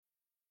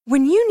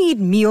When you need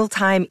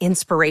mealtime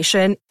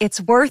inspiration,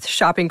 it's worth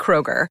shopping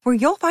Kroger, where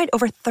you'll find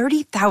over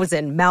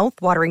 30,000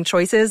 mouth-watering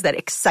choices that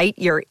excite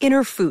your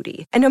inner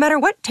foodie. And no matter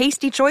what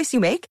tasty choice you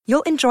make,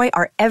 you'll enjoy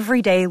our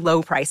everyday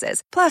low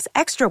prices, plus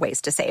extra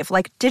ways to save,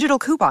 like digital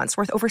coupons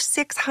worth over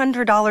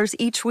 $600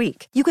 each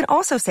week. You can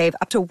also save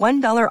up to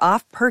 $1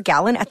 off per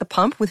gallon at the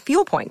pump with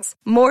fuel points.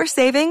 More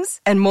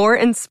savings and more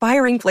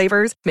inspiring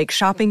flavors make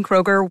shopping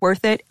Kroger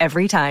worth it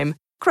every time.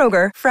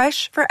 Kroger,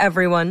 fresh for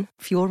everyone.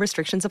 Fuel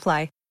restrictions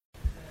apply.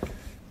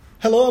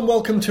 Hello and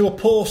welcome to a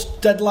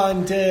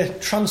post-deadline day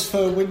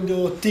transfer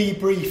window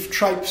debrief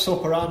tripe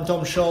supper. I'm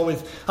Dom Shaw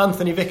with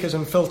Anthony Vickers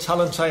and Phil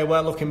Tallentire.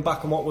 We're looking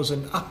back on what was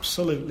an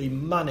absolutely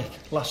manic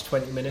last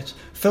 20 minutes.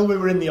 Phil, we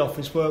were in the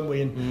office, weren't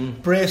we,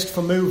 and braced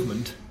for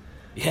movement.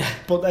 Yeah.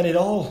 But then it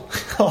all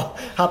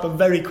happened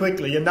very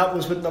quickly, and that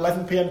was with an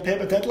 11pm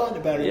paper deadline to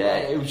bear in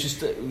mind.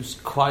 It was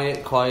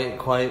quiet,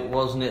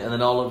 wasn't it? And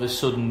then all of a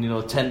sudden,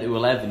 10 to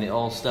 11, it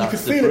all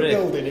starts to break. You could feel it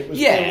building. It was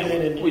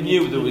building. Yeah, we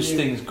knew there was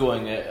things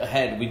going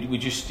ahead. We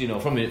just,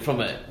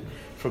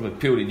 from a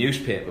purely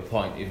newspaper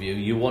point of view,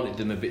 you wanted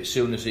them a bit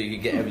sooner so you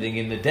could get everything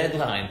in the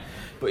deadline.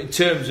 But in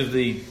terms of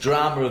the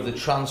drama of the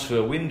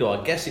transfer window,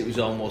 I guess it was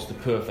almost a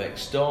perfect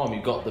storm.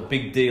 You got the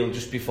big deal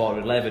just before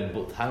 11,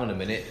 but hang on a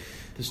minute.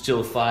 There's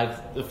still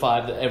the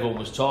five that everyone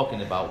was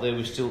talking about. They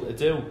were still to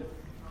do,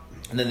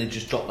 and then they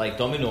just dropped like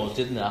dominoes,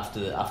 didn't they?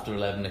 After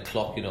 11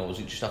 o'clock, was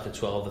it just after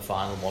 12? The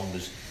final one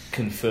was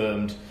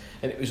confirmed,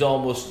 and it was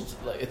almost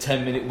like a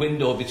 10-minute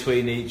window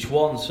between each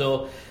one.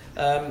 So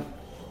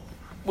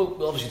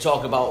we'll obviously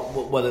talk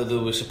about whether there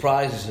were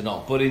surprises or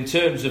not. But in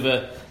terms of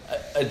a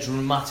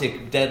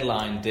dramatic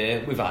deadline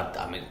day, we've had.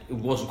 I mean, it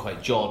wasn't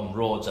quite Jordan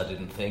Rhodes, I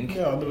didn't think.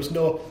 No, and there was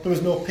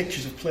no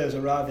pictures of players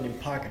arriving in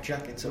Parker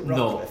jackets at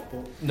Radcliffe.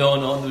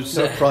 No, there was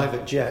no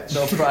private jets.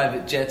 No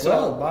private jets.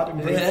 Well,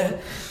 Martin Braithwaite.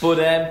 Yeah. But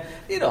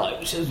it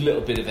was a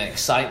little bit of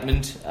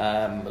excitement,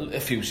 a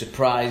few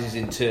surprises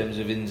in terms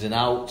of ins and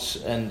outs,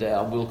 and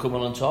we'll come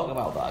on and talk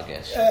about that, I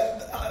guess.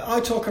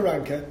 Aitor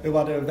Karanka, who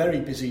had a very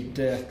busy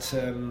day at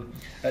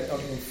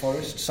Nottingham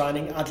Forest,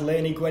 signing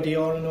Adlani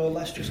Guediora, no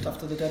less, just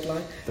after the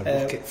deadline. The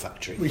rocket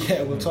factory.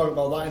 Yeah, we'll talk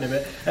about that in a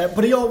bit.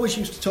 But he always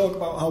used to talk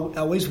about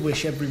how his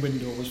wish every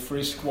window was for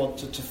his squad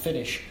to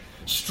finish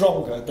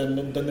stronger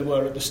than they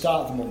were at the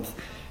start of the month.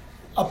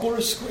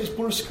 Is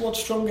Borough's squad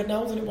stronger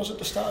now than it was at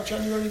the start of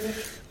January,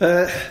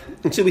 Vic?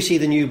 Until we see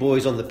the new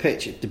boys on the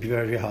pitch, it'd be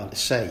very, very hard to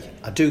say.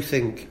 I do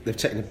think they've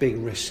taken a big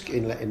risk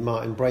in letting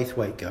Martin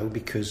Braithwaite go,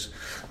 because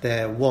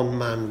they're one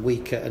man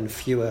weaker and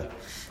fewer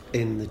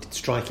in the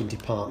striking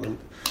department,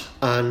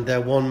 and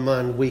they're one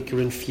man weaker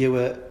and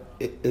fewer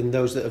in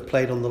those that have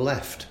played on the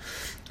left,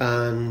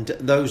 and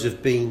those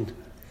have been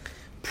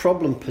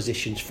problem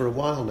positions for a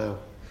while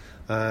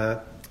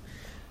now.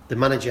 The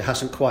manager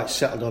hasn't quite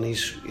settled on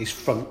his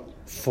front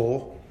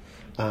four,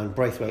 and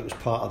Braithwaite was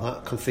part of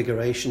that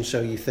configuration, so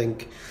you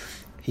think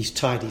he's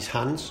tied his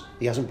hands.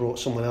 He hasn't brought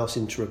someone else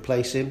in to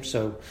replace him,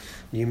 so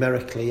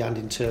numerically and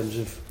in terms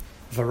of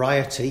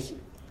variety,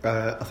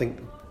 I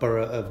think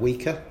Borough are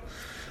weaker.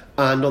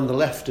 And on the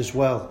left as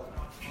well,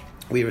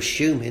 we're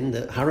assuming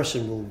that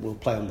Harrison will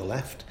play on the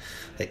left.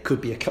 It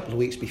could be a couple of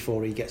weeks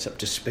before he gets up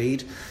to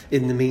speed.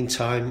 In the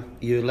meantime,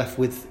 you're left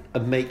with a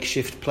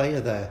makeshift player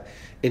there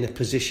in a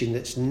position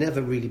that's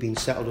never really been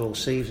settled all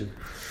season.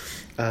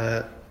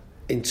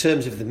 In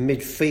terms of the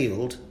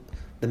midfield,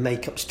 the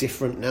makeup's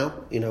different now.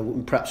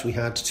 Perhaps we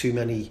had too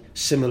many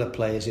similar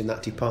players in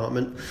that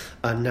department,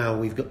 and now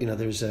we've got,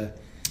 there's a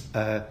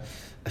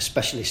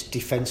specialist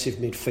defensive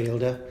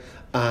midfielder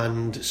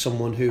and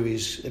someone who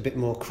is a bit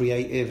more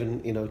creative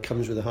and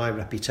comes with a high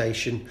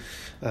reputation.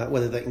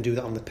 Whether they can do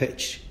that on the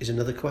pitch is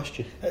another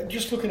question.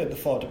 Just looking at the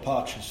four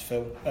departures,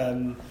 Phil,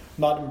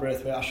 Martin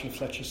Braithwaite, Ashley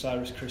Fletcher,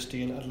 Cyrus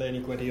Christie and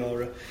Adlani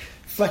Guediora.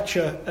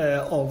 Fletcher,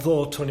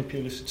 although Tony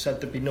Pulis had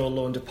said there'd be no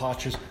loan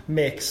departures,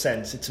 makes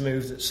sense. It's a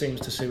move that seems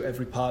to suit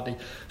every party.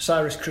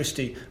 Cyrus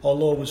Christie,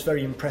 although was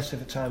very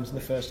impressive at times in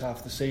the first half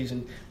of the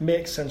season,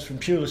 makes sense from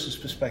Pulis's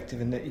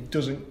perspective in that it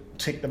doesn't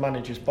tick the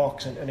manager's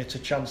box, and it's a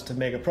chance to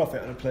make a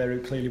profit on a player who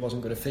clearly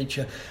wasn't going to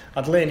feature.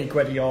 Adlani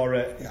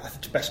Guediora,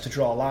 it's best to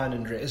draw a line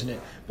under it, isn't it?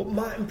 But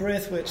Martin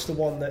Braithwaite's the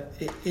one that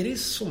it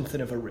is something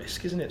of a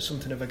risk, isn't it?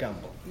 Something of a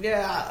gamble.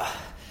 Yeah,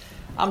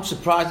 I'm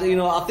surprised.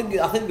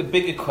 I think the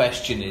bigger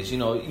question is,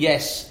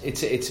 yes,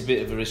 it's a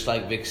bit of a risk,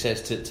 like Vic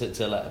says,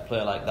 to let a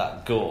player like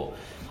that go.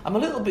 I'm a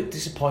little bit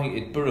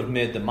disappointed Borough have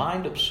made their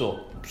mind up so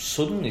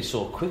suddenly,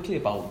 so quickly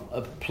about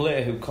a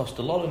player who cost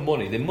a lot of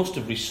money. They must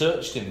have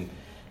researched him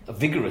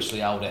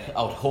vigorously, I would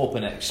hope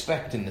and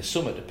expect, in the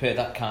summer to pay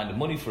that kind of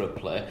money for a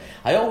player.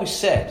 I always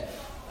said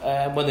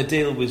when the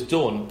deal was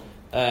done,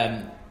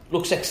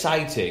 looks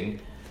exciting,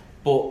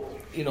 but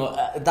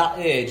at that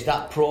age,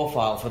 that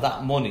profile for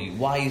that money,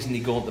 why isn't he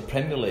going to the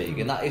Premier League?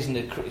 And that isn't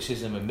a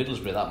criticism of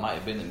Middlesbrough. That might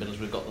have been that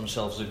Middlesbrough got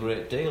themselves a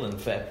great deal,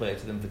 and fair play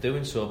to them for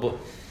doing so. But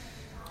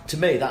to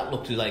me, that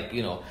looked like,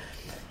 you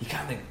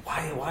can't think,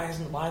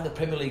 why the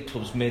Premier League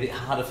clubs made it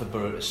harder for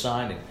Borough to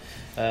sign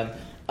him.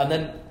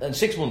 And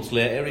 6 months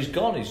later, he's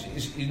gone.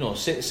 He's you know,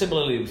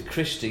 similarly with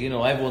Christie, you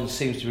know, everyone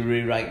seems to be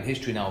rewriting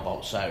history now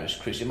about Cyrus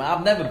Christie. I mean,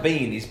 I've never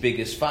been his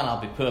biggest fan.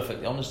 I'll be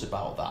perfectly honest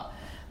about that.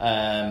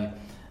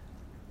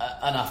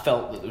 And I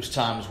felt that there was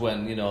times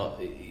when you know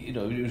he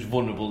was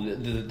vulnerable.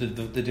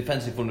 The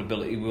defensive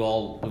vulnerability we've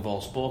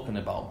all spoken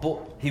about. But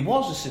he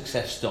was a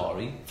success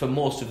story for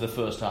most of the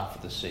first half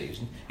of the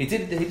season. He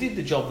did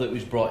the job that he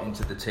was brought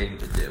into the team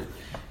to do.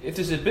 If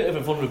there's a bit of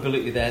a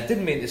vulnerability there,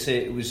 didn't mean to say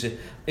it was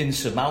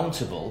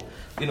insurmountable.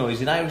 You know,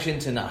 he's an Irish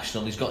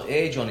international. He's got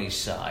age on his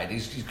side.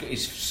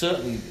 He's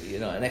certainly, you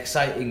know, an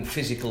exciting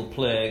physical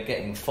player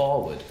getting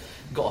forward.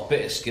 Got a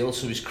bit of skill,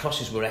 so his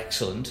crosses were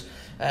excellent.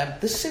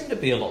 There seemed to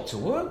be a lot to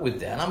work with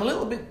there, and I'm a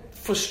little bit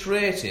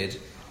frustrated,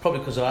 probably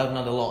because I haven't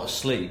had a lot of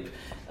sleep.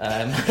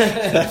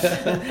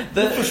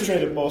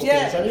 Frustrated most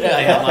days, anyway.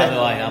 Yeah,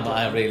 I am.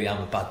 I really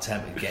am a bad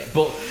tempered kid.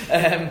 But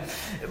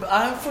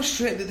I'm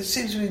frustrated that there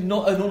seems to be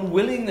not an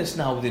unwillingness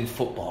now within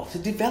football to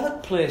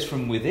develop players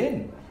from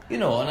within. You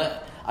know, and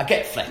I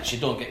get Fletcher,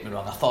 don't get me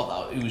wrong. I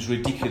thought that he was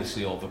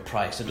ridiculously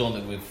overpriced. I don't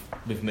think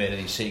we've made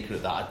any secret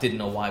of that. I didn't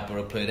know why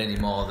Borough played any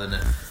more than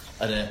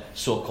a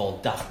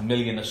so-called daft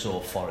million or so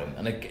for him,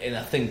 and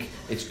I think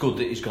it's good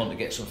that he's gone to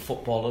get some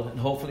football and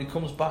hopefully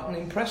comes back and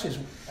impresses.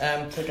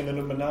 Taking the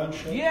number 9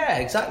 shirt. Yeah,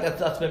 exactly.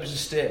 That's maybe a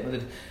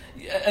statement.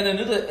 And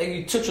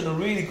you touched on a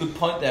really good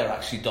point there,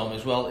 actually, Dom,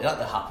 as well. It had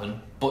to happen,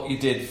 but you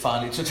did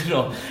finally touch it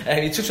on.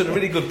 You touched on a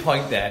really good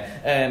point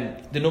there.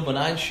 The number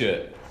 9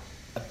 shirt.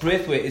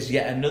 Braithwaite is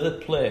yet another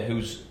player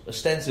who's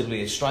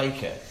ostensibly a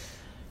striker,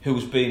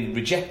 who's been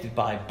rejected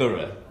by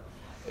Borough,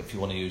 if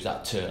you want to use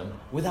that term,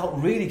 without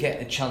really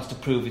getting a chance to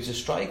prove he's a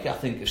striker. I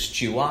think of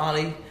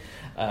Stuani,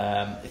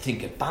 I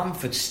think of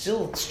Bamford,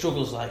 still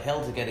struggles like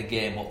hell to get a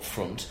game up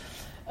front.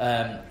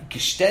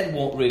 Gestede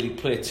won't really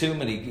play too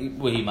many,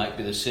 where he might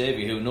be the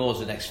saviour, who knows,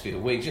 the next few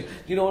weeks.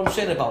 You know what I'm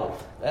saying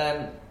about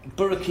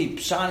Borough keep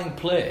signing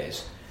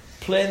players,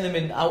 playing them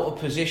in out of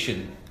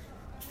position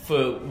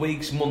for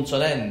weeks, months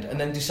on end, and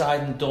then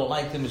deciding they don't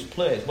like them as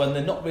players when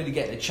they're not really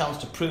getting a chance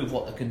to prove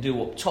what they can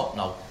do up top.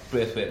 Now,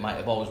 Braithwaite might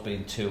have always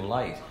been too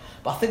light,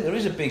 but I think there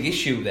is a big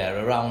issue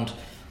there around,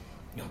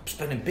 you know,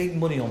 spending big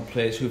money on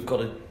players who've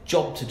got a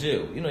job to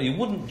do. You know, you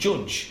wouldn't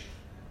judge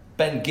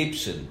Ben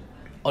Gibson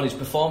on his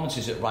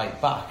performances at right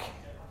back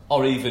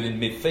or even in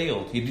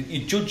midfield.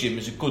 You judge him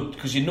as a good,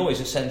 because you know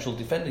he's a central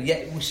defender,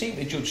 yet we seem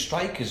to judge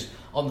strikers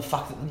on the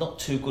fact that they're not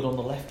too good on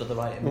the left or the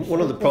right.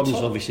 One of the problems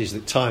obviously is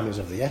that time is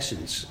of the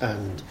essence,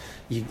 and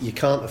you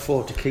can't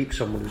afford to keep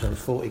someone who's on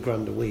 40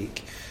 grand a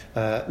week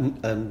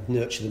and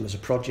nurture them as a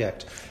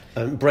project.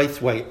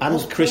 Braithwaite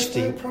and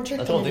Christie. I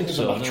don't think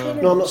so.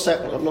 No, I'm not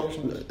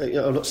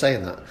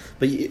saying that.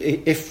 But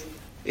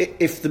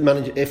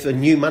if a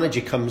new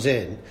manager comes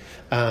in,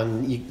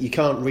 and you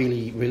can't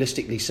really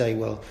realistically say,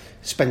 well,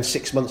 spend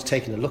 6 months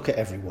taking a look at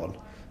everyone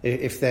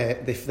if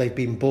they've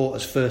been bought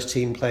as first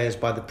team players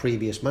by the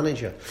previous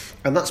manager,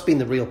 and that's been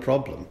the real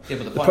problem. Yeah,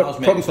 but the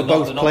problem for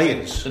both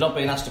players, they're not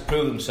being asked to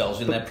prove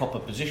themselves in their proper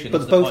position.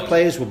 But both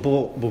players were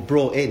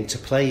brought in to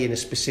play in a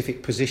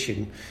specific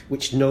position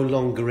which no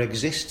longer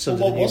exists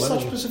under the new manager. What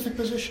was that specific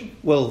position?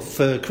 Well,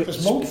 for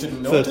Christie,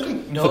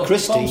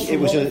 it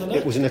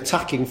was an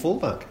attacking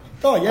fullback.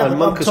 Oh yeah, and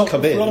Monk has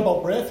come in.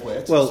 About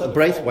Braithwaite. Well,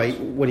 Braithwaite,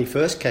 when he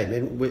first came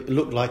in, it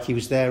looked like he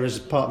was there as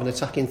part of an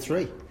attacking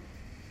 3.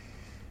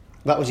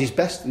 That was his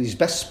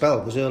best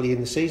spell was early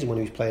in the season when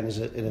he was playing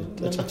in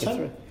an attacking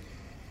 3.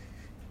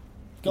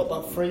 Got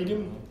that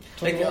freedom.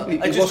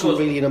 It wasn't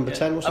really a number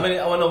 10, was it? I mean,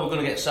 I know we're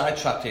going to get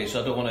sidetracked here,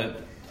 so I don't want to.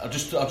 I'll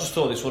just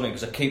throw this one in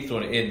because I keep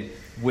throwing it in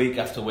week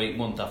after week,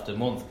 month after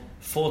month.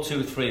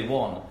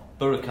 4-2-3-1.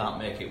 Borough can't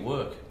make it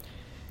work.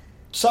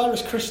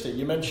 Cyrus Christie,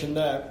 you mentioned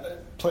there,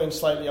 playing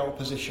slightly out of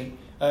position.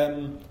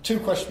 2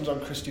 questions on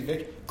Christie,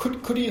 Vic.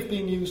 Could he have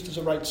been used as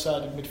a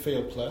right-sided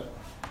midfield player,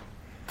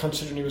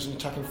 considering he was an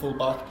attacking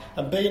full-back?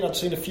 And B, I'd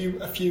seen a few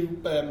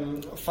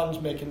fans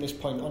making this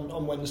point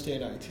on Wednesday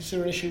night. Is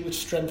there an issue with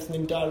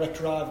strengthening direct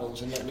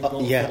rivals and letting him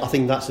go? Yeah, I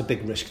think that's a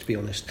big risk, to be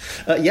honest.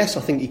 Yes,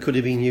 I think he could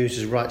have been used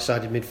as a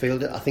right-sided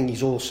midfielder. I think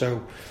he's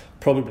also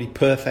probably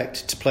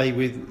perfect to play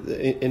with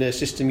in a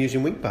system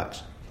using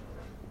wing-backs.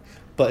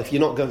 But if you're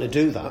not going to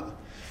do that,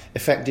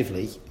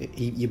 effectively,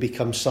 you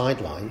become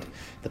sidelined.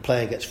 The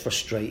player gets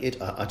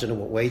frustrated. I don't know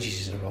what wages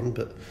he's on,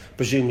 but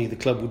presumably the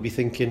club would be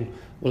thinking,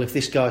 well, if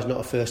this guy's not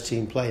a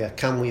first-team player,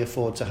 can we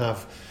afford to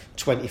have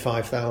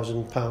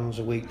 £25,000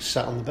 a week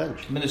sat on the bench?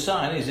 I mean, the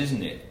sign is,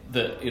 isn't it,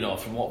 that, you know,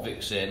 from what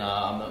Vic's saying,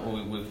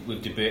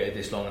 we've debated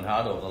this long and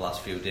hard over the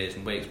last few days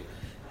and weeks.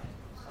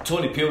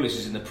 Tony Pulis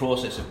is in the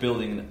process of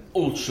building an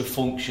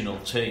ultra-functional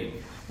team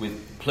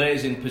with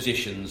players in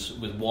positions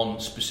with one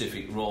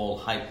specific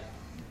role.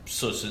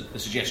 So the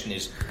suggestion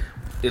is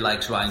he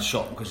likes Ryan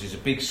Shotton because he's a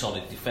big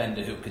solid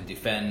defender who can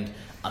defend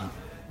and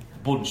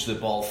budge the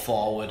ball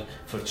forward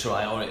for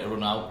Traore to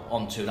run out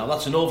onto. Now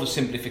that's an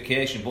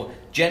oversimplification, but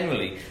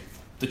generally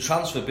the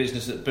transfer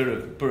business that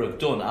Borough have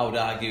done, I would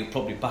argue,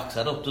 probably backs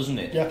that up, doesn't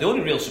it? Yeah. The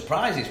only real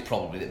surprise is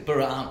probably that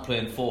Borough aren't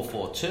playing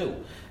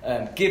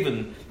 4-4-2,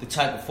 given the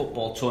type of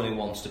football Tony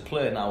wants to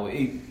play. Now,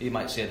 he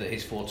might say that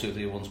his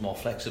 4-2-3-1's more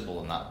flexible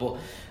than that, but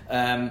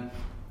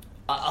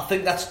I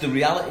think that's the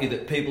reality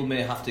that people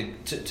may have to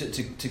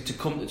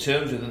come to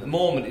terms with. At the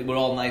moment, we're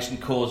all nice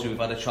and cosy. We've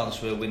had a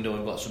transfer window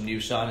and got some new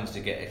signings to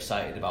get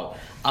excited about.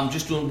 I'm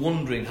just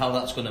wondering how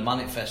that's going to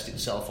manifest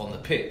itself on the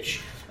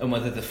pitch, and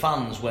whether the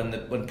fans,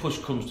 when push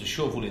comes to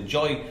shove, will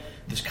enjoy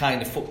this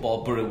kind of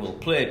football Borough will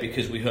play,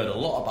 because we heard a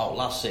lot about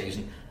last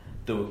season.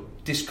 There were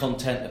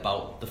discontent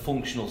about the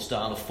functional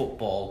style of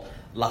football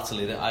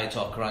latterly that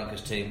Aitor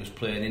Karanka's team was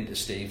playing into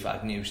Steve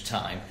Agnew's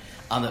time,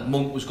 and that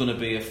Monk was going to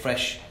be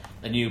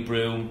a new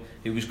broom,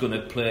 who was going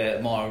to play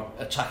a more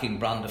attacking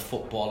brand of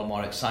football, a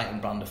more exciting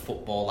brand of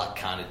football. That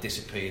kind of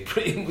disappeared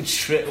pretty much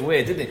straight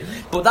away, didn't it?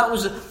 But that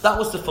was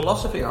the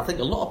philosophy, and I think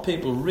a lot of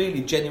people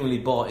really genuinely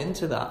bought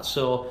into that.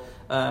 So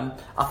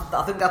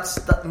I think that's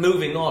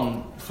moving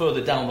on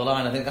further down the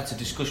line. I think that's a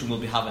discussion we'll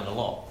be having a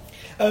lot.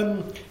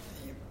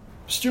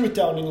 Stuart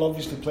Downing will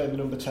obviously play the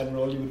number 10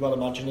 role. You would well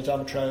imagine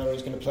Adama Traore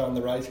is going to play on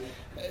the right.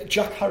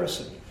 Jack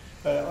Harrison.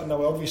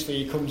 Now,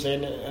 obviously, he comes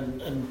in,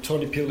 and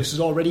Tony Pulis has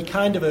already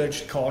kind of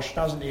urged caution,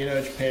 hasn't he, and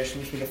urged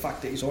patience with the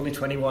fact that he's only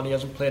 21, he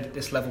hasn't played at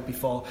this level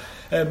before.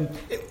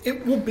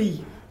 It would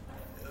be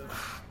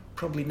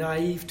probably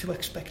naive to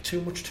expect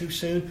too much too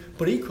soon,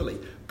 but equally,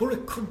 Borough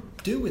could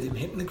do with him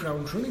hitting the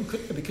ground running,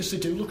 couldn't they? Because they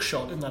do look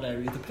short in that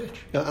area of the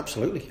pitch. Yeah,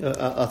 absolutely.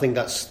 I think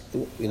that's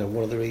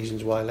one of the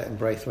reasons why letting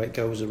Braithwaite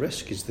go was a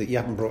risk, is that you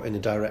haven't brought in a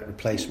direct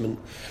replacement.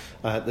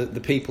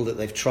 The people that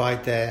they've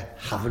tried there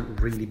haven't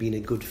really been a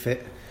good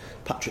fit.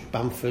 Patrick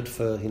Bamford,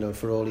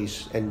 for all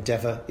his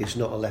endeavour, is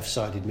not a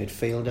left-sided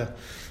midfielder.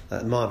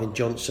 Marvin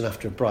Johnson,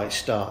 after a bright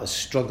start, has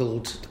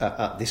struggled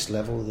at this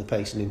level, the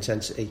pace and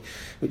intensity,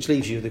 which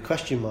leaves you with a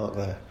question mark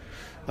there.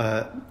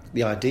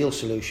 The ideal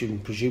solution,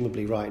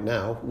 presumably right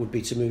now, would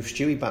be to move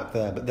Stewie back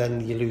there, but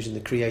then you're losing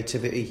the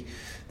creativity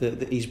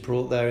that he's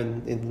brought there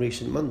in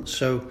recent months.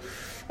 So,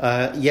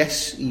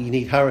 yes, you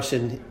need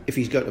Harrison, if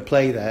he's going to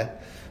play there,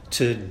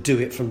 to do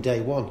it from day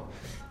one.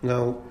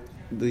 Now,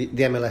 the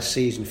MLS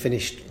season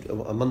finished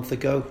a month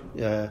ago.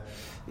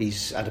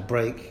 He's had a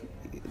break.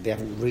 They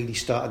haven't really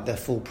started their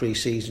full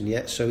pre-season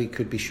yet, so he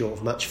could be short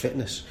of match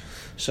fitness.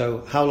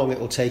 So how long it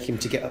will take him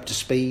to get up to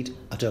speed,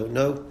 I don't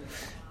know.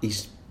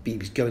 He's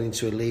going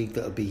into a league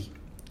that will be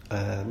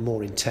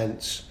more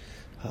intense,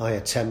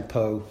 higher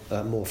tempo,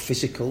 more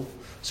physical,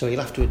 so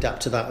he'll have to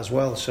adapt to that as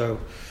well.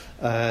 So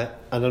and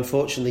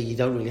unfortunately, you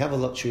don't really have a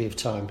luxury of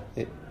time.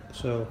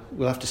 So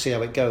we'll have to see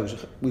how it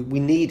goes.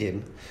 We need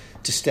him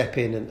to step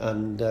in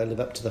and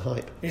live up to the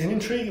hype. He's an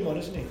intriguing one,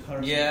 isn't he,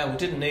 Harrison? Yeah, we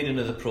didn't need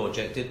another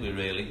project, did we,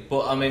 really?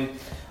 But, I mean,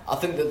 I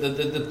think that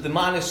the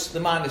minus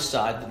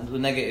side, the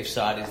negative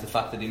side, is the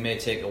fact that he may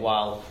take a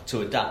while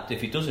to adapt. If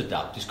he does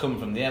adapt, he's coming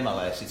from the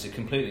MLS, it's a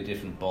completely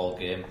different ball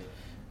game,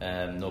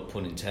 no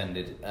pun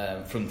intended,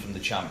 from the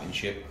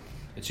Championship.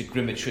 It's a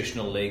grim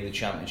attritional league, the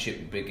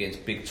Championship,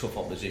 against big, tough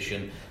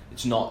opposition.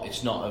 It's not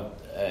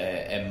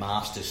a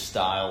Masters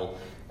style,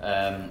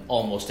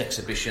 almost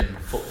exhibition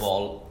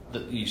football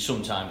that you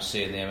sometimes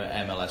see in the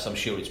MLS. I'm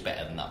sure it's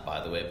better than that,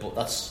 by the way, but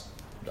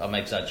I'm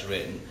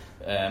exaggerating,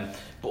 but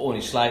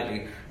only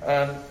slightly.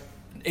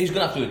 He's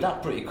going to have to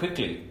adapt pretty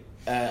quickly,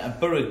 and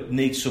Borough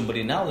needs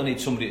somebody now. They need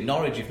somebody at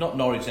Norwich, if not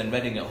Norwich, then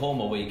Reading at home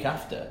a week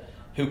after,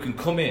 who can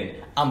come in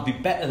and be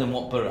better than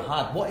what Borough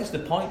had. What is the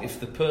point if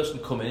the person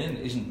coming in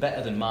isn't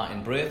better than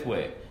Martin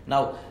Braithwaite?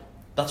 Now,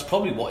 that's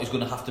probably what he's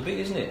going to have to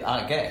be, isn't it?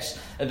 I guess.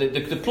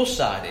 The plus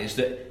side is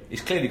that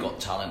he's clearly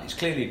got talent, he's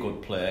clearly a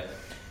good player.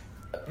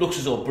 Looks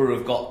as though Borough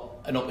have got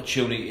an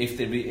opportunity, if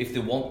they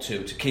want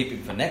to keep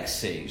him for next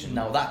season.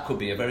 Now, that could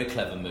be a very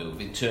clever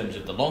move in terms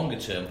of the longer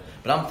term,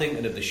 but I'm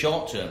thinking of the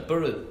short term.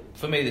 Borough,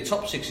 for me, the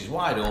top six is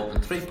wide open,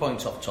 3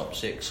 points off top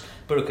six.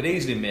 Borough could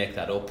easily make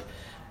that up.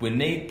 We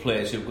need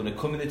players who are going to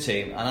come in the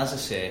team and, as I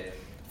say,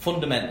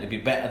 fundamentally be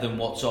better than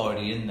what's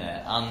already in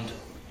there. And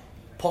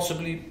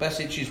possibly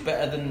Besic is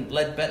better than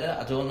Ledbetter,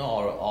 I don't know,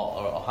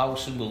 or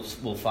Howson,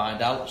 we'll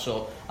find out.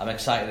 So I'm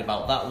excited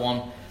about that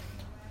one.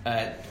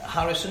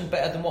 Harrison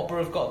better than what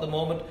Borough have got at the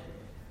moment?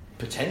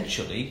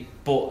 Potentially,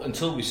 but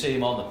until we see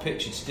him on the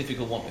pitch, it's a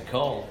difficult one to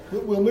call.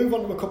 We'll move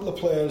on to a couple of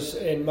players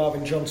in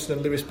Marvin Johnson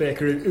and Lewis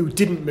Baker who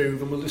didn't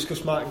move, and we'll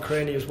discuss Martin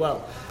Craney as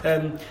well.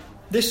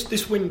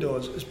 This window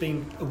has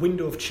been a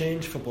window of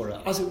change for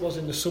Borough, as it was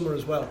in the summer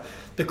as well.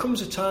 There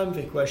comes a time,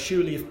 Vic, where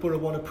surely if Borough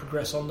want to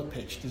progress on the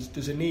pitch,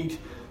 there's a need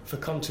for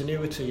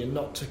continuity and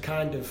not to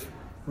kind of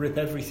rip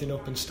everything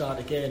up and start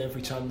again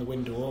every time the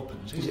window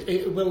opens.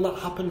 Will that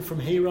happen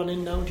from here on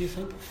in now, do you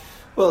think?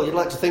 Well, you'd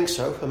like to think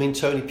so. I mean,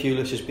 Tony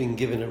Pulis has been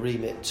given a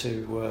remit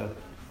to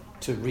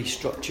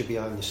restructure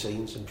behind the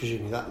scenes, and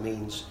presumably that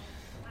means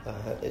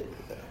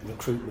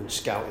recruitment,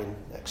 scouting,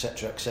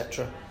 etc.,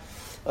 etc.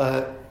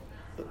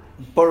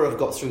 Borough have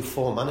got through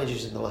 4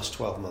 managers in the last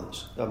 12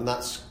 months. I mean,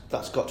 that's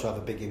got to have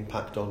a big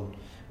impact on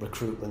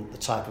recruitment, the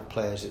type of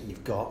players that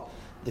you've got,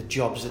 the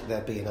jobs that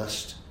they're being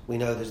asked We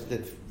know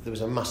there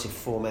was a massive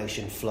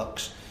formation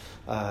flux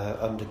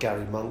under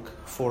Gary Monk,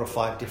 4 or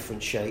 5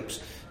 different shapes.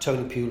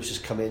 Tony Pulis has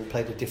come in,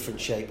 played a different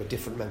shape, a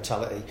different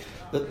mentality.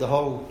 The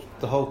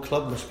whole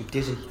club must be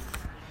dizzy.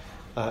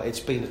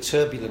 It's been a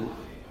turbulent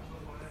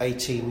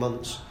 18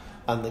 months,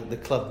 and the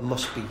club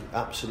must be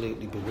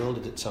absolutely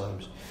bewildered at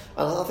times.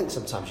 And I think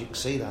sometimes you can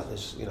see that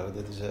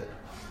there's a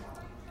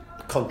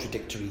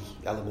contradictory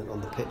element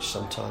on the pitch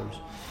sometimes.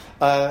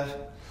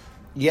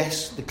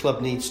 Yes, the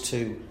club needs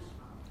to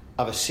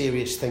have a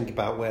serious think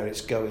about where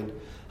it's going,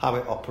 how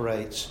it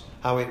operates,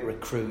 how it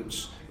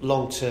recruits,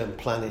 long-term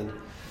planning.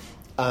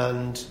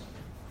 And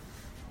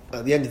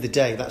at the end of the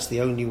day, that's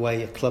the only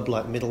way a club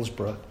like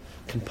Middlesbrough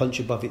can punch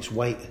above its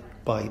weight,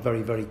 by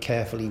very, very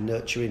carefully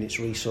nurturing its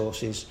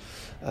resources,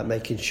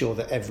 making sure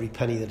that every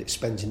penny that it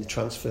spends in the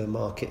transfer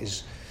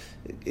market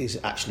is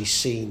actually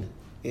seen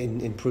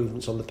in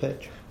improvements on the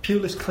pitch.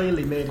 Pulis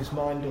clearly made his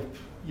mind up.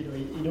 He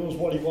knows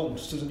what he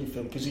wants, doesn't he,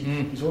 Phil? Because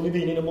he's only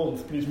been in a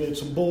month, but he's made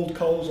some bold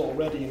calls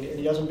already, and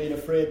he hasn't been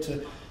afraid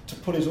to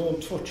put his own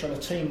touch on a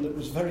team that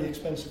was very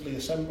expensively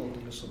assembled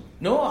in the summer.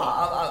 No,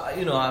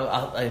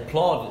 I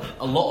applaud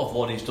a lot of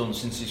what he's done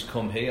since he's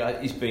come here.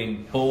 He's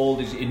been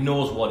bold. He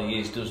knows what he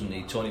is, doesn't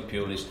he, Tony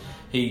Pulis?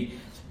 He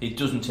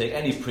doesn't take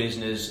any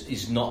prisoners.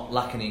 He's not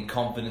lacking in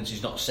confidence.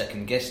 He's not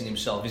second guessing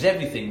himself. He's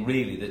everything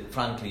really that,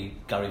 frankly,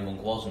 Gary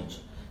Monk wasn't.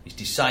 He's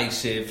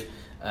decisive.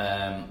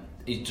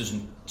 He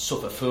doesn't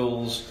suffer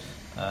fools.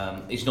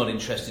 He's not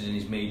interested in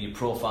his media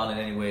profile in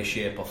any way,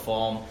 shape or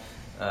form.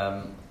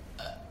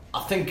 I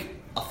think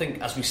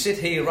as we sit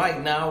here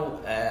right now,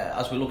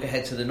 as we look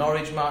ahead to the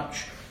Norwich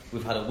match,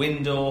 we've had a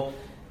window.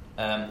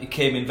 He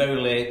came in very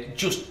late,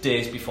 just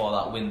days before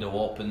that window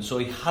opened, so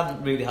he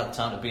hadn't really had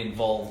time to be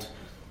involved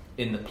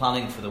in the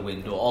planning for the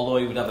window, although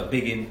he would have a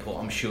big input,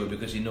 I'm sure,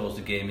 because he knows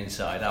the game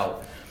inside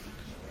out.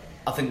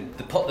 I think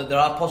that there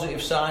are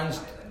positive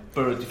signs.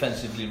 Borough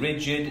defensively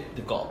rigid,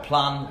 they've got a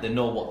plan, they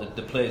know what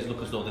the players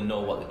look as though they know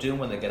what they're doing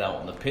when they get out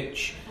on the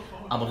pitch.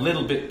 I'm a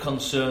little bit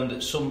concerned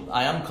that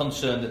I am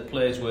concerned that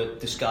players were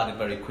discarded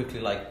very quickly,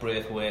 like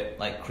Braithwaite,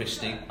 like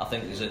Christie. I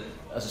think there's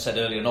as I said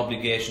earlier, an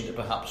obligation to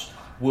perhaps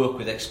work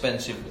with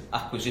expensive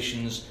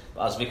acquisitions.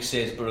 But as Vic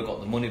says, Borough got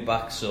the money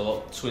back,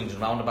 so swings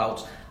and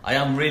roundabouts. I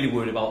am really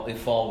worried about the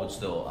forwards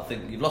though. I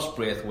think you've lost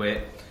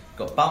Braithwaite,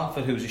 got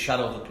Bamford, who's a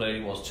shadow of the player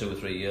he was 2 or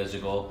 3 years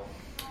ago.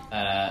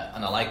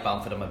 And I like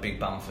Bamford, I'm a big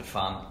Bamford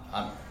fan.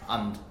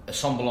 And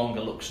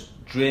Assombalonga looks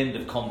drained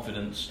of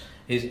confidence.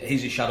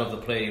 He's a shadow of the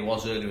player he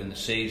was earlier in the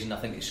season. I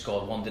think he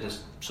scored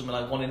something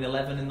like 1 in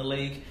 11 in the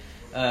league.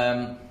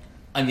 And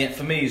yet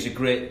for me he's a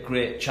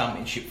great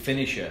championship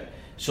finisher.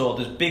 So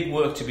there's big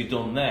work to be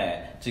done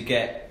there to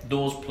get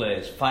those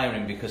players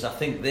firing, because I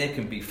think they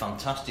can be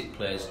fantastic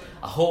players.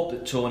 I hope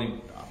that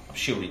Tony, I'm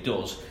sure he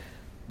does,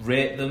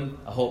 rate them.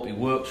 I hope he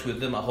works with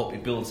them. I hope he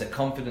builds their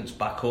confidence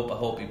back up. I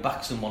hope he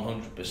backs them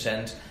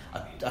 100%.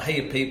 I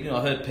hear people,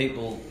 I heard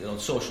people on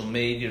social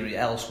media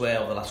elsewhere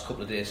over the last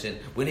couple of days saying,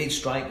 we need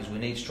strikers,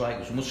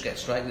 we must get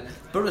strikers.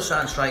 Borough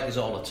sign strikers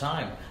all the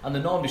time, and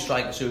they're normally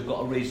strikers who've got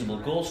a reasonable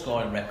goal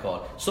scoring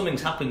record.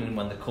 Something's happening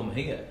when they come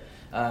here.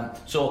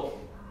 So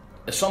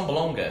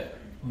Assombalonga,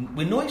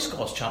 we know he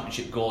scores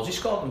championship goals. He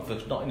scored them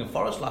for Nottingham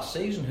Forest last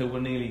season, who were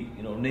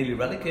nearly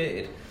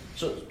relegated.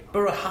 So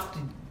Borough have to,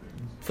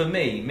 for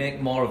me,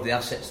 make more of the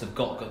assets they've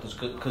got,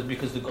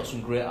 because they've got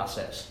some great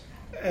assets.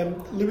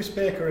 Lewis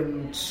Baker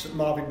and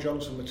Marvin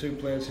Johnson were 2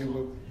 players who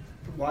were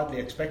widely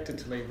expected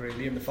to leave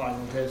really in the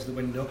final days of the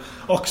window.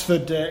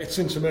 Oxford, it's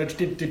since emerged,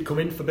 did come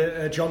in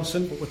for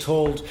Johnson, but were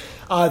told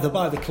either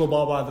by the club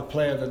or by the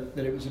player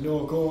that it was a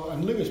no-go.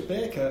 And Lewis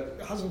Baker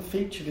hasn't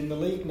featured in the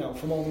league now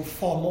for more than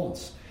 4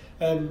 months.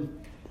 I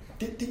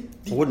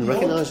wouldn't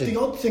recognise him.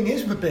 The odd thing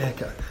is with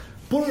Baker,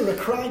 Borough are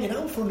crying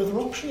out for another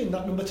option in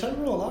that number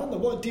 10 role, aren't they?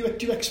 What, do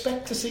you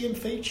expect to see him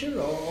feature,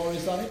 or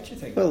is that it, do you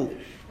think? Well,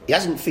 he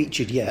hasn't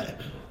featured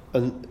yet,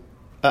 and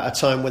at a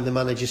time when the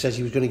manager says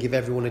he was going to give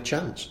everyone a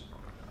chance.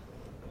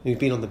 He's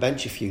been on the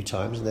bench a few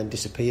times and then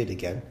disappeared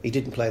again. He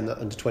didn't play in that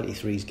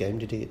under-23s game,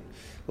 did he?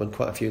 When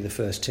quite a few of the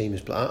first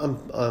teamers played.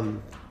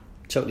 I'm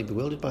totally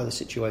bewildered by the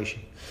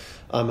situation.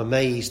 I'm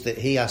amazed that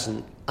he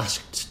hasn't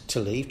asked to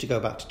leave to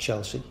go back to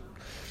Chelsea,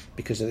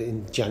 because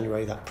in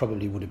January that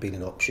probably would have been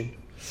an option.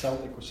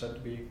 Celtic was said to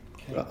be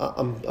key.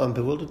 I'm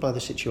bewildered by the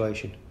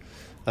situation.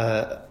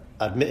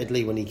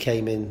 Admittedly, when he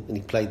came in and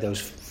he played those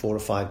 4 or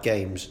 5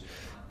 games,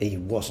 he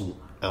wasn't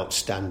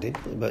outstanding.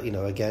 But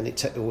again,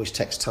 it always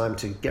takes time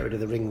to get rid of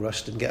the ring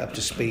rust and get up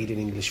to speed in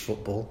English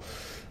football.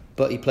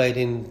 But he played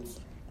in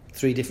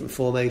 3 different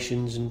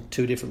formations and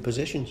 2 different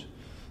positions.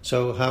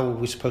 So how are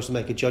we supposed to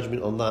make a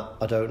judgment on that?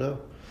 I don't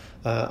know.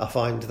 I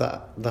find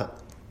that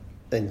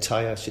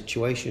entire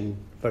situation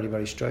very,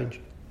 very strange.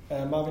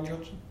 Marvin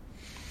Johnson?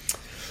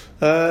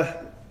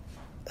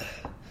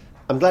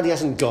 I'm glad he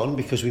hasn't gone,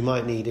 because we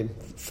might need him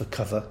for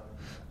cover.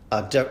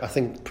 I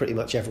think pretty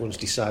much everyone's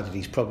decided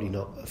he's probably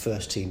not a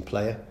first-team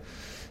player,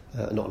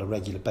 not on a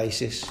regular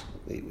basis.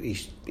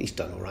 He's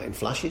done all right in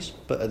flashes,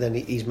 but then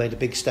he's made a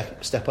big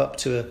step up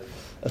to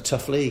a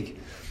tough league.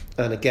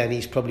 And again,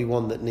 he's probably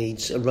one that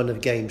needs a run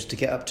of games to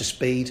get up to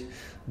speed.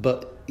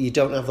 But you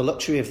don't have the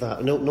luxury of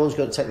that. No one's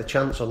going to take the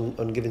chance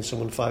on giving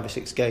someone 5 or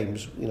 6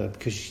 games,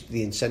 because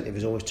the incentive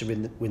is always to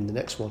win the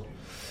next one.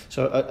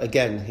 So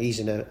again, he's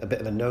in a bit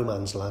of a no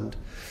man's land.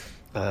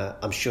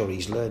 I'm sure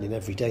he's learning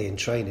every day in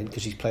training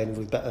because he's playing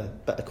with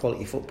better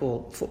quality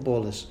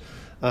footballers,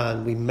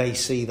 and we may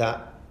see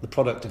the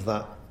product of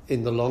that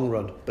in the long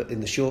run. But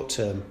in the short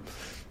term,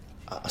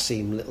 I see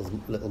him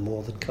little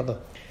more than cover.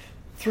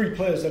 3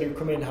 players that have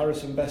come in,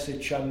 Harrison,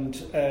 Besic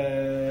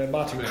and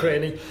Martin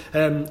Craney.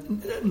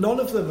 None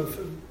of them have...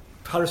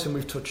 Harrison,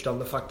 we've touched on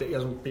the fact that he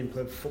hasn't been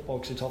playing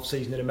football since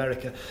off-season in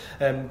America.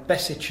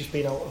 Besic has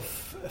been out of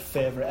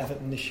favour at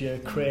Everton this year.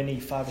 Craney,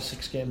 5 or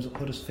 6 games at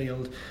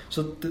Huddersfield.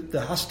 So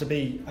there has to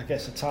be, I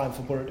guess, a time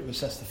for Borough to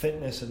assess the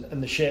fitness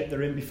and the shape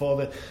they're in before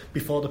they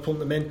punt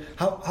them in.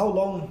 How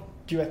long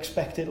do you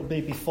expect it'll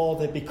be before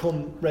they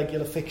become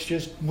regular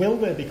fixtures? Will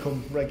they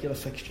become regular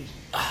fixtures?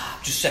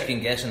 Just second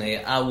guessing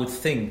here. I would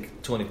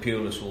think Tony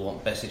Pulis will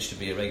want Besic to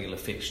be a regular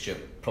fixture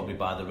probably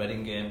by the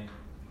Reading game.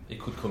 He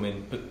could come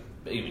in, but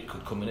he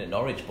could come in at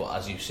Norwich. But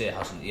as you say,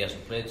 he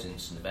hasn't played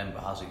since November,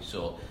 has he?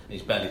 So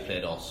he's barely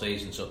played all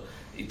season. So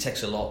it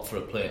takes a lot for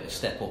a player to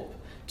step up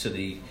to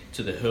the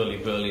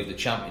hurly-burly of the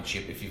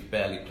Championship if you've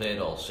barely played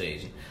all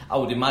season. I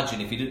would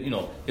imagine if he did,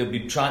 he'll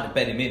be trying to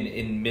bed him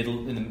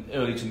in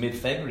early to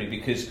mid-February,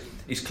 because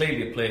he's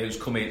clearly a player who's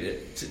come in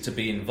to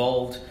be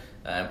involved.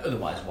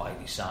 Otherwise, why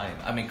did he sign him?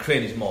 I mean,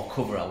 Craney's more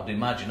cover, I would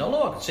imagine.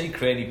 Although I could see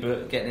Craney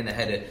getting in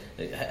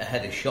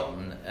ahead of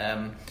Shotton.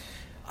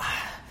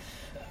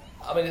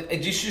 I mean, it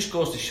just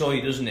goes to show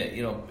you, doesn't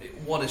it?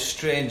 What a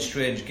strange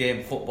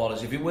game football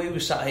is. If we were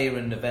sat here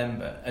in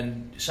November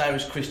and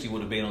Cyrus Christie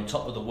would have been on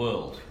top of the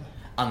world,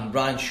 and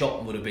Ryan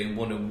Shotton would have been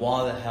wondering,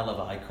 why the hell have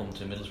I come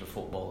to Middlesbrough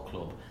Football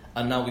Club?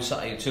 And now we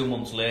sat here 2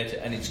 months later,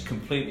 and it's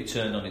completely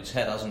turned on its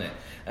head, hasn't it?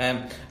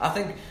 I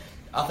think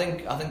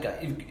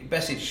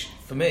Besic,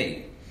 for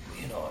me,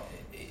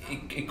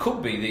 it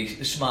could be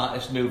the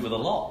smartest move of the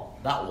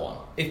lot. That one,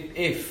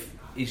 if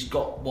he's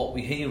got what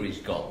we hear he's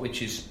got,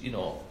 which is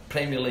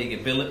Premier League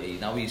ability.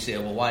 Now you say,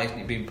 well, why hasn't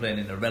he been playing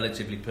in a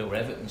relatively poor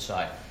Everton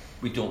side?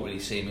 We don't really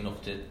see him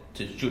enough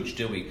to judge,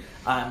 do we?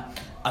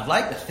 I'd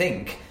like to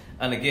think,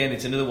 and again,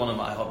 it's another one of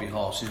my hobby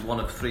horses,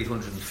 one of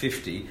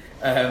 350.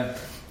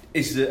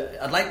 Is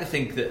that I'd like to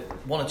think that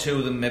 1 or 2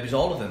 of them, maybe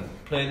all of them,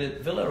 played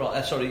at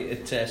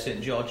at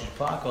St George's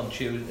Park on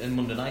Tuesday and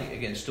Monday night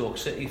against Stoke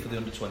City for the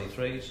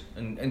under-23s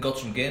and got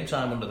some game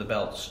time under the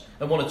belts.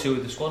 And 1 or 2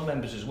 of the squad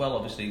members as well,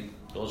 obviously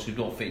those who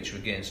don't feature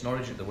against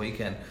Norwich at the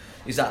weekend.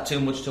 Is that too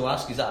much to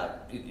ask? Is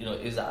that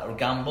a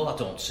gamble? I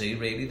don't see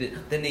really.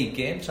 They need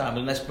game time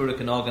unless Borough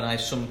can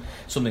organise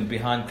something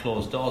behind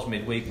closed doors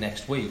midweek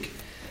next week.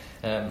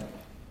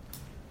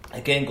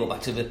 Again, go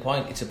back to the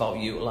point. It's about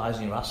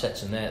utilising your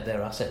assets, and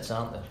their assets,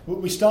 aren't they?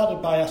 We started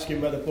by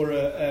asking whether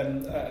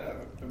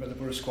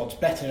Borough squad's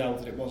better now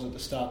than it was at the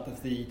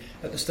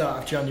start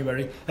of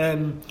January.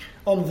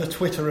 On the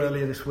Twitter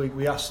earlier this week,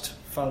 we asked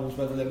fans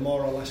whether they're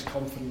more or less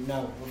confident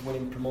now of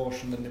winning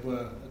promotion than they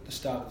were at the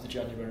start of the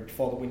January,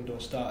 before the window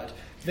started.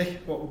 Vic,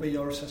 what would be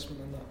your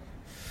assessment on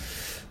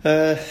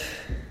that?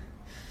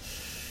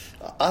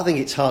 I think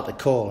it's hard to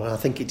call, and I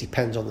think it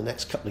depends on the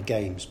next couple of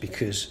games,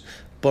 because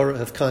Borough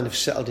have kind of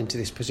settled into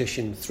this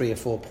position 3 or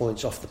 4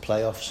 points off the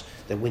playoffs.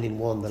 They're winning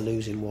 1, they're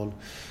losing 1.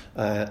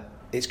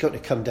 It's going to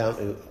come down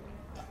to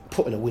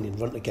putting a winning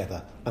run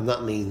together, and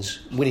that means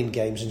winning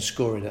games and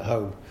scoring at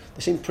home.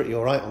 They seem pretty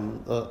all right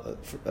on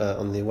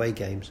the away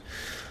games.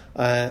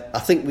 I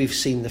think we've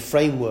seen the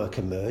framework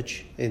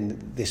emerge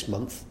in this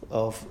month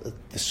of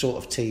the sort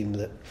of team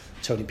that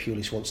Tony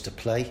Pulis wants to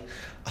play.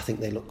 I think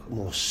they look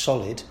more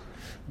solid,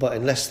 but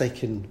unless they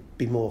can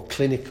be more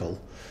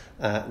clinical,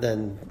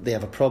 then they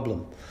have a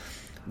problem.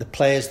 The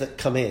players that have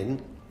come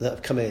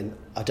in,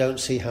 I don't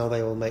see how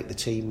they will make the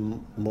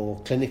team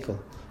more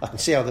clinical. I can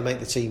see how they make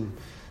the team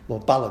more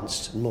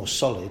balanced and more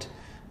solid,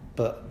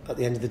 but at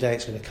the end of the day,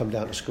 it's going to come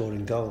down to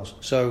scoring goals.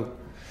 So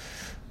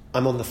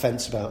I'm on the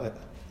fence about it.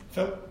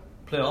 Phil?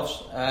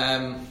 Playoffs.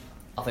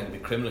 I think it'd be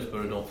criminal if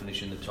Borough don't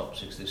finish in the top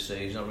 6 this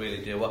season. I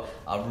really do.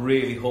 I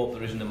really hope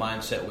there isn't a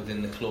mindset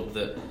within the club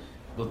that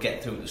we'll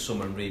get through the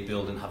summer and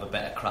rebuild and have a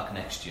better crack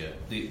next year.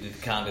 The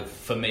kind of,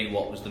 for me,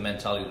 what was the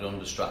mentality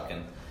under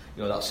Strachan?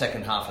 That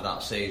second half of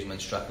that season when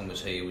Strachan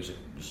was here was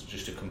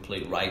just a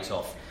complete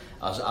write-off.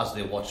 As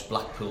they watched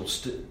Blackpool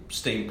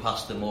steam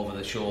past them over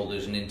their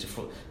shoulders and into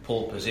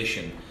pole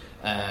position.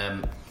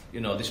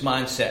 This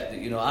mindset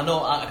that,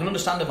 I can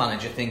understand a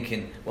manager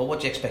thinking, well, what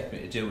do you expect me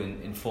to do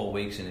in 4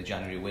 weeks in a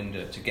January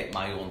window to get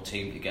my own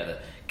team together?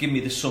 Give me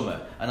the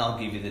summer and I'll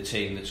give you the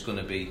team that's going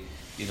to be,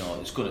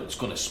 it's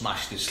going to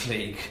smash this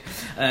league.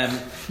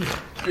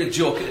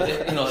 Joke,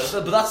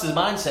 but that's the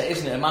mindset,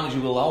 isn't it? A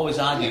manager will always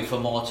argue for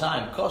more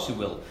time. Of course he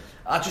will.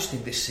 I just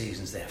think this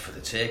season's there for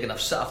the take, and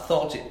I've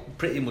thought it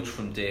pretty much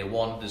from day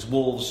one. There's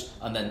Wolves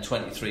and then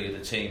 23 of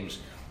the teams.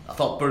 I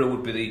thought Borough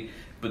would be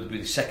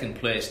the second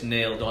place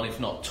nailed on, if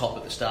not top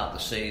at the start of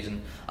the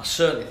season. I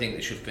certainly think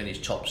they should finish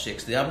top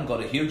 6. They haven't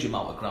got a huge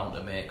amount of ground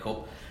to make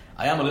up.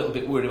 I am a little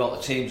bit worried about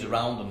the teams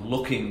around them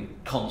looking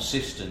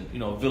consistent. You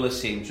know, Villa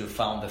seem to have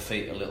found their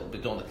feet a little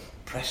bit, don't they?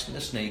 Preston are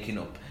sneaking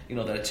up. You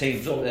know, there are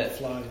teams up there.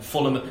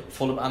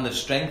 Fulham, and they've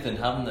strengthened,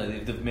 haven't they?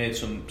 They've made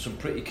some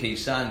pretty key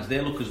signs. They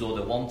look as though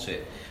they want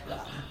it.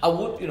 I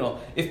would, you know,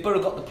 if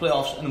Borough got the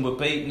playoffs and were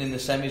beaten in the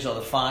semis or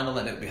the final,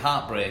 then it would be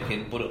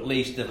heartbreaking. But at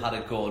least they've had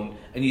it going,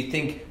 and you'd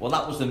think, well,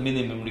 that was the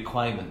minimum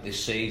requirement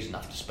this season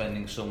after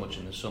spending so much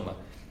in the summer.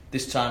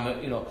 This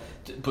time, you know,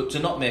 but to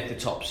not make the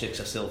top 6,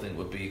 I still think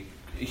would be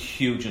a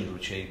huge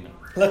underachievement.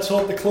 Let's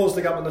hope they close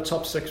the gap on the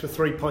top 6 with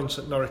 3 points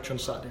at Norwich on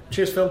Saturday.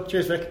 Cheers, Phil.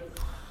 Cheers, Vic.